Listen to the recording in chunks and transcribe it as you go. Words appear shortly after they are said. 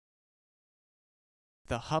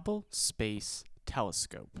The Hubble Space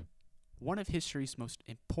Telescope, one of history's most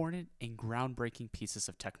important and groundbreaking pieces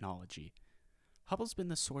of technology. Hubble's been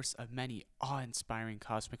the source of many awe-inspiring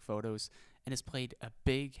cosmic photos and has played a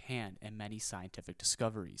big hand in many scientific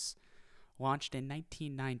discoveries. Launched in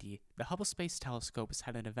 1990, the Hubble Space Telescope has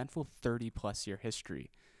had an eventful 30-plus year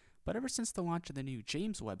history. But ever since the launch of the new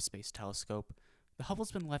James Webb Space Telescope, the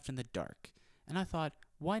Hubble's been left in the dark, and I thought,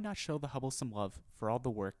 why not show the Hubble some love for all the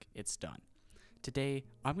work it's done? Today,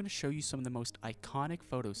 I'm going to show you some of the most iconic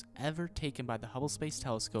photos ever taken by the Hubble Space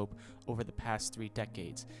Telescope over the past 3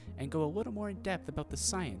 decades, and go a little more in depth about the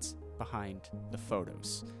science behind the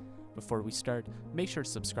photos. Before we start, make sure to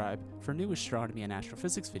subscribe for new astronomy and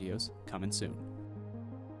astrophysics videos coming soon.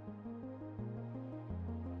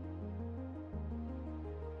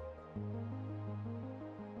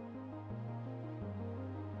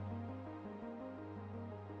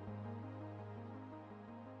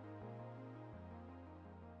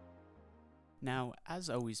 Now, as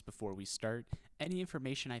always before we start, any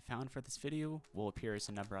information I found for this video will appear as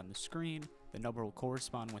a number on the screen. The number will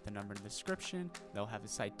correspond with the number in the description. They'll have a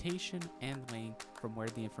citation and link from where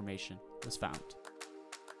the information was found.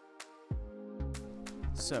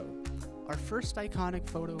 So, our first iconic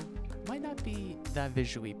photo might not be that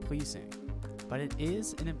visually pleasing, but it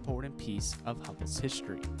is an important piece of Hubble's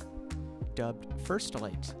history. Dubbed First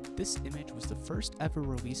Light, this image was the first ever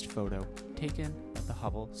released photo taken by the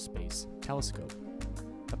Hubble Space Telescope.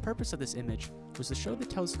 The purpose of this image was to show the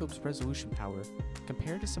telescope's resolution power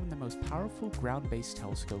compared to some of the most powerful ground-based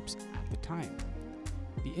telescopes at the time.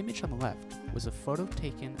 The image on the left was a photo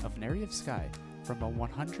taken of an area of sky from a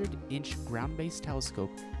 100-inch ground-based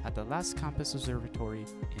telescope at the Las Campas Observatory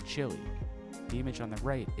in Chile. The image on the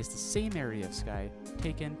right is the same area of sky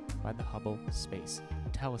taken by the Hubble Space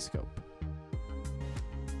Telescope.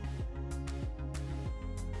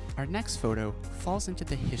 Our next photo falls into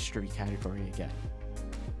the history category again.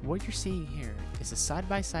 What you're seeing here is a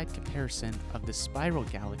side-by-side comparison of the spiral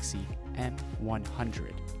galaxy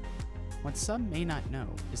M100. What some may not know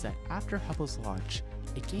is that after Hubble's launch,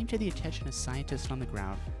 it came to the attention of scientists on the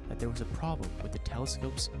ground that there was a problem with the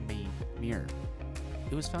telescope's main mirror.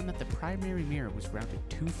 It was found that the primary mirror was rounded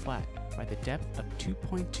too flat by the depth of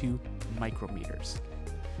 2.2 micrometers.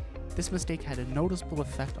 This mistake had a noticeable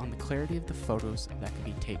effect on the clarity of the photos that could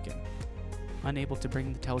be taken. Unable to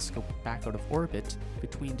bring the telescope back out of orbit,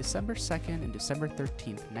 between December 2nd and December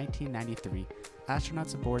 13th, 1993,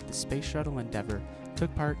 astronauts aboard the Space Shuttle Endeavour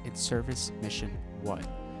took part in Service Mission 1,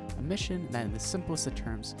 a mission that in the simplest of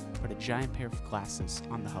terms put a giant pair of glasses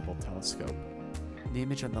on the Hubble telescope. The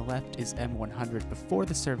image on the left is M100 before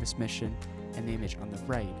the service mission, and the image on the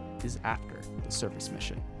right is after the service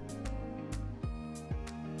mission.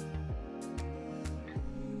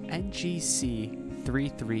 NGC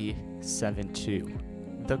 3372,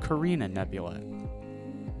 the Carina Nebula.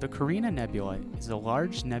 The Carina Nebula is a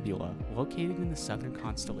large nebula located in the southern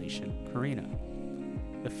constellation Carina.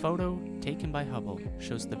 The photo taken by Hubble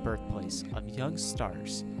shows the birthplace of young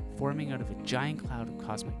stars forming out of a giant cloud of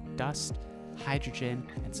cosmic dust, hydrogen,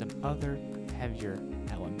 and some other heavier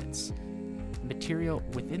elements. The material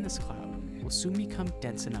within this cloud will soon become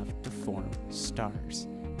dense enough to form stars,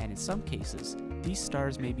 and in some cases, these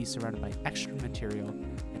stars may be surrounded by extra material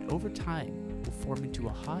and over time will form into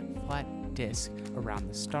a hot, flat disk around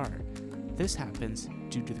the star. This happens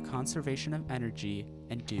due to the conservation of energy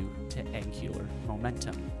and due to angular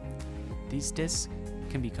momentum. These disks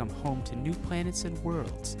can become home to new planets and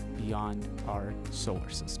worlds beyond our solar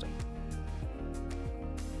system.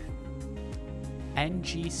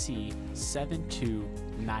 NGC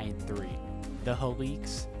 7293, the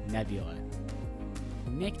Helix Nebula.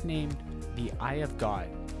 Nicknamed the Eye of God,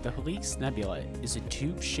 the Helix Nebula is a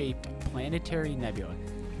tube-shaped planetary nebula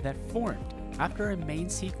that formed after a main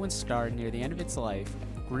sequence star near the end of its life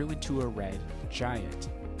grew into a red giant.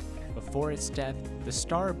 Before its death, the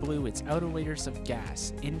star blew its outer layers of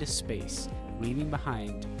gas into space, leaving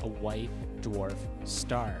behind a white dwarf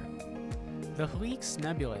star. The Helix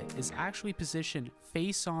Nebula is actually positioned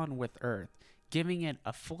face-on with Earth, giving it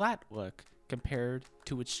a flat look compared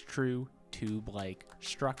to its true tube-like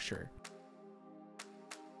structure.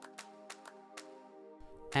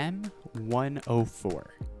 M104,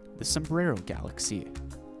 the Sombrero Galaxy.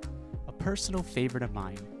 A personal favorite of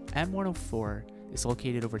mine, M104 is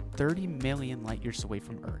located over 30 million light-years away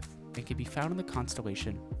from Earth and can be found in the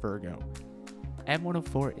constellation Virgo.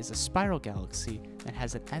 M104 is a spiral galaxy that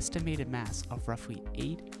has an estimated mass of roughly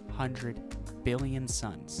 800 billion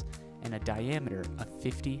suns and a diameter of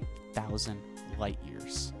 50,000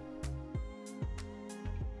 light-years.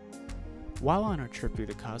 While on our trip through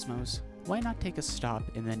the cosmos, why not take a stop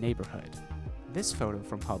in the neighborhood? This photo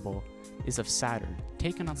from Hubble is of Saturn,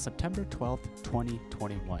 taken on September 12,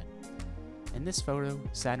 2021. In this photo,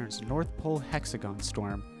 Saturn's North Pole hexagon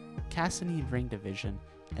storm, Cassini ring division,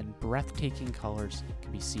 and breathtaking colors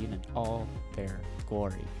can be seen in all their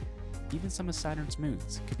glory. Even some of Saturn's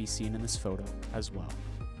moons could be seen in this photo as well.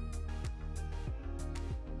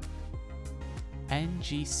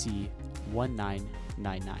 NGC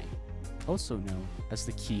 1999, also known as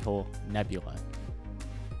the Keyhole Nebula.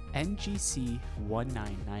 NGC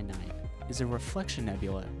 1999 is a reflection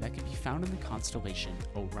nebula that can be found in the constellation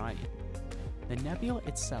Orion. The nebula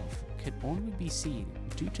itself could only be seen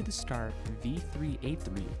due to the star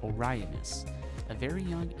V383 Orionis, a very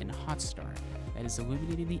young and hot star that is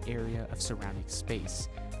illuminating the area of surrounding space,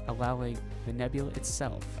 allowing the nebula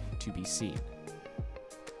itself to be seen.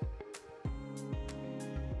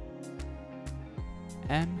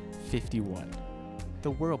 M51,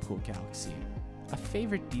 the Whirlpool Galaxy, a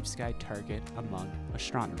favorite deep sky target among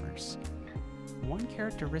astronomers. One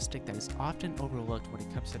characteristic that is often overlooked when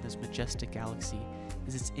it comes to this majestic galaxy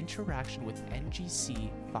is its interaction with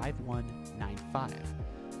NGC 5195,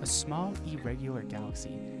 a small irregular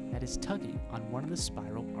galaxy that is tugging on one of the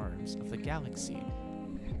spiral arms of the galaxy.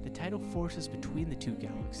 The tidal forces between the two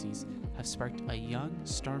galaxies have sparked a young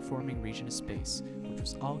star-forming region of space, which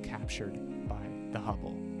was all captured by the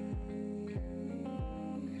Hubble.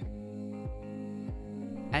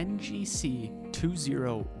 NGC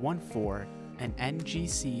 2014 and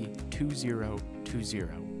NGC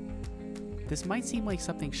 2020. This might seem like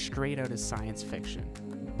something straight out of science fiction,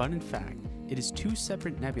 but in fact, it is two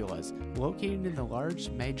separate nebulas located in the Large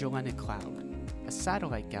Magellanic Cloud, a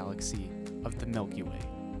satellite galaxy of the Milky Way.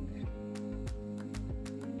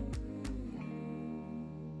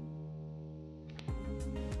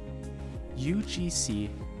 UGC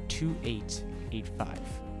 2885,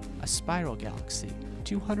 a spiral galaxy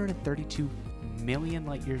 232 million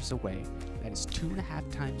light years away that is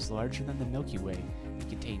 2.5 times larger than the Milky Way and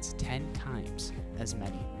contains 10 times as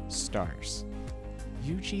many stars.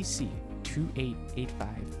 UGC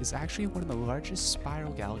 2885 is actually one of the largest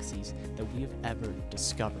spiral galaxies that we have ever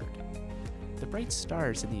discovered. The bright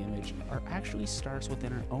stars in the image are actually stars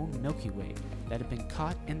within our own Milky Way that have been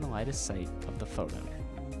caught in the line of sight of the photo.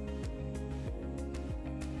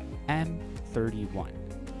 M31,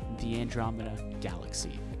 the Andromeda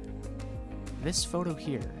Galaxy. This photo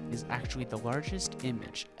here is actually the largest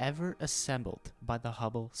image ever assembled by the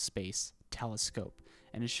Hubble Space Telescope,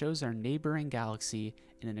 and it shows our neighboring galaxy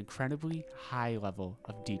in an incredibly high level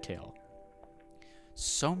of detail.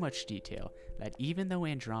 So much detail that even though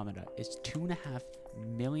Andromeda is 2.5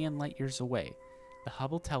 million light years away, the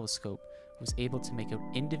Hubble telescope was able to make out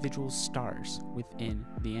individual stars within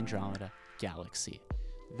the Andromeda Galaxy.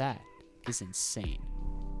 That is insane.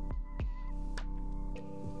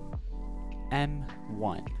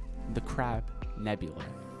 M1, the Crab Nebula,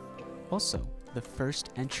 also the first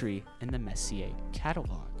entry in the Messier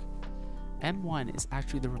catalog. M1 is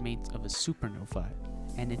actually the remains of a supernova,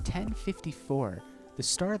 and in 1054, the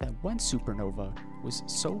star that went supernova was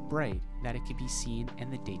so bright that it could be seen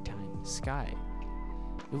in the daytime sky.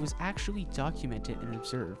 It was actually documented and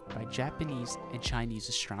observed by Japanese and Chinese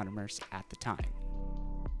astronomers at the time.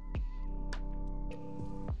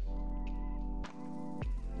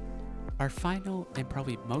 Our final and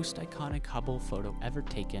probably most iconic Hubble photo ever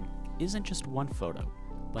taken isn't just one photo,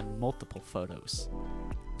 but multiple photos.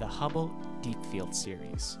 The Hubble Deep Field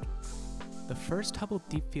series. The first Hubble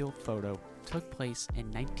Deep Field photo took place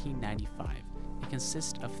in 1995 and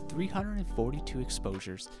consists of 342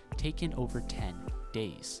 exposures taken over 10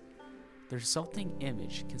 days. The resulting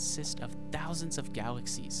image consists of thousands of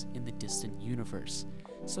galaxies in the distant universe,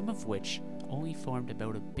 some of which only formed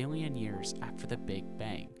about 1 billion years after the Big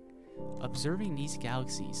Bang. Observing these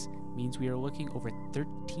galaxies means we are looking over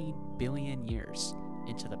 13 billion years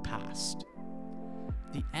into the past.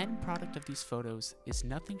 The end product of these photos is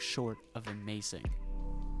nothing short of amazing.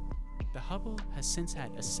 The Hubble has since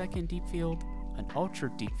had a second deep field, an ultra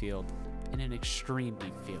deep field, and an extreme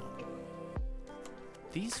deep field.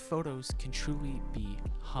 These photos can truly be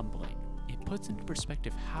humbling. It puts into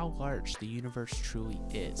perspective how large the universe truly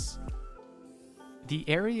is. The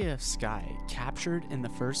area of sky captured in the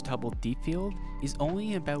first Hubble Deep Field is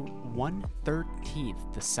only about 1/13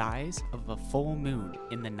 the size of a full moon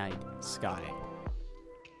in the night sky.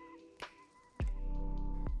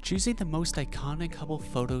 Choosing the most iconic Hubble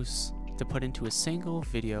photos to put into a single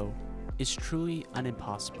video is truly an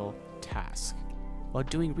impossible task. While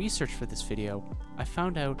doing research for this video, I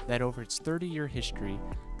found out that over its 30-year history,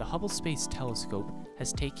 the Hubble Space Telescope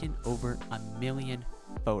has taken over 1 million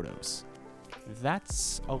photos.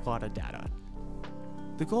 That's a lot of data.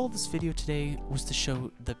 The goal of this video today was to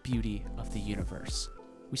show the beauty of the universe.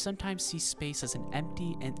 We sometimes see space as an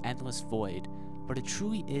empty and endless void, but it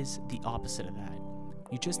truly is the opposite of that.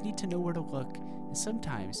 You just need to know where to look, and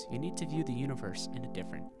sometimes you need to view the universe in a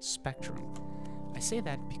different spectrum. I say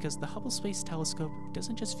that because the Hubble Space Telescope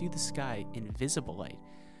doesn't just view the sky in visible light,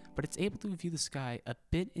 but it's able to view the sky a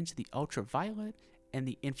bit into the ultraviolet and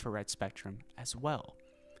the infrared spectrum as well.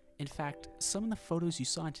 In fact, some of the photos you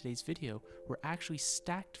saw in today's video were actually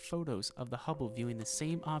stacked photos of the Hubble viewing the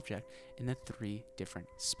same object in the 3 different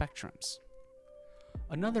spectrums.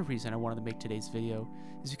 Another reason I wanted to make today's video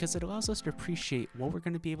is because it allows us to appreciate what we're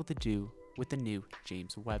going to be able to do with the new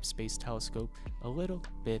James Webb Space Telescope a little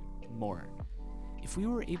bit more. If we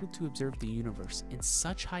were able to observe the universe in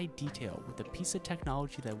such high detail with a piece of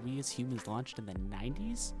technology that we as humans launched in the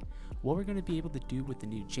 90s, what we're going to be able to do with the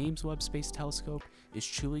new James Webb Space Telescope is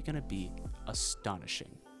truly going to be astonishing.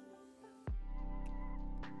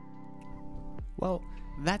 Well,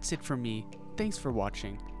 that's it for me. Thanks for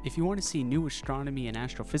watching. If you want to see new astronomy and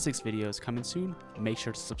astrophysics videos coming soon, make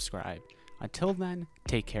sure to subscribe. Until then,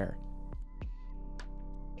 take care.